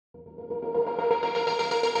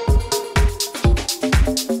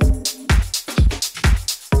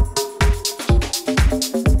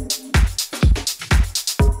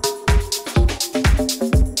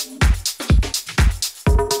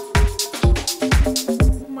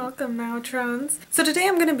Welcome, Moutrons. So today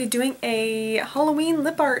I'm going to be doing a Halloween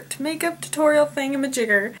lip art makeup tutorial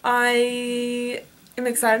thingamajigger. I am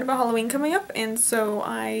excited about Halloween coming up, and so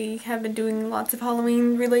I have been doing lots of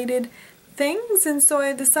Halloween related things, and so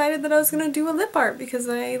I decided that I was going to do a lip art because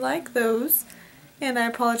I like those. And I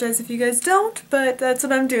apologize if you guys don't, but that's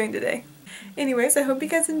what I'm doing today. Anyways, I hope you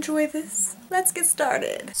guys enjoy this. Let's get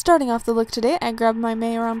started. Starting off the look today, I grabbed my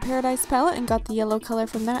Mehron Paradise palette and got the yellow color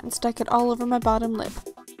from that and stuck it all over my bottom lip.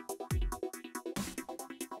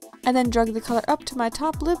 I then drug the color up to my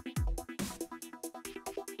top lip.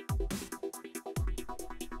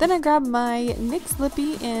 Then I grabbed my NYX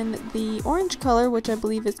Lippy in the orange color, which I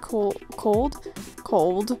believe is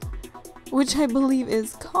which I believe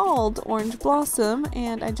is called Orange Blossom,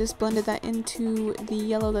 and I just blended that into the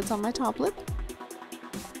yellow that's on my top lip.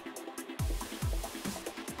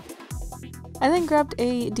 I then grabbed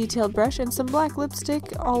a detailed brush and some black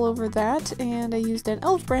lipstick all over that, and I used an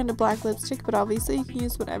e.l.f. brand of black lipstick, but obviously you can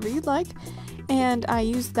use whatever you'd like. And I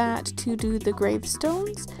used that to do the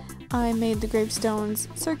gravestones. I made the gravestones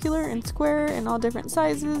circular and square and all different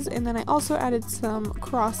sizes, and then I also added some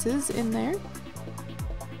crosses in there.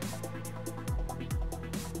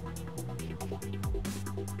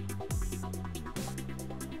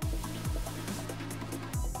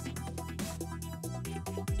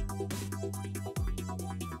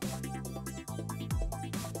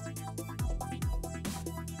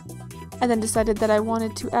 I then decided that I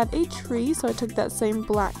wanted to add a tree, so I took that same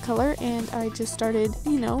black color and I just started,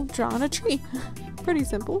 you know, drawing a tree. Pretty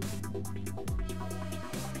simple.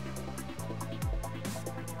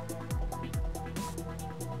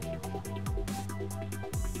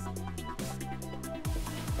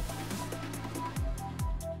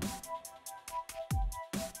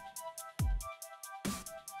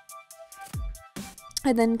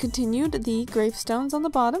 I then continued the gravestones on the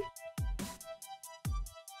bottom.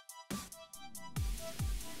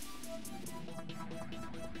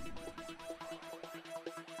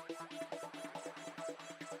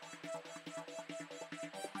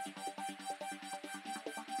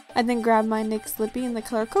 I then grabbed my NYX Lippy in the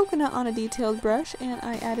color Coconut on a detailed brush, and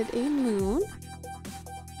I added a moon.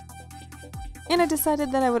 And I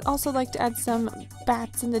decided that I would also like to add some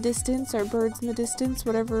bats in the distance, or birds in the distance,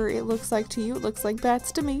 whatever it looks like to you. It looks like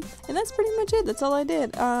bats to me. And that's pretty much it. That's all I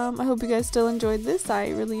did. I hope you guys still enjoyed this. I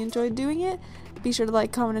really enjoyed doing it. Be sure to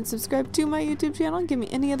like, comment, and subscribe to my YouTube channel. Give me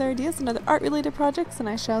any other ideas and other art-related projects, and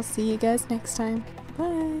I shall see you guys next time.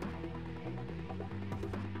 Bye!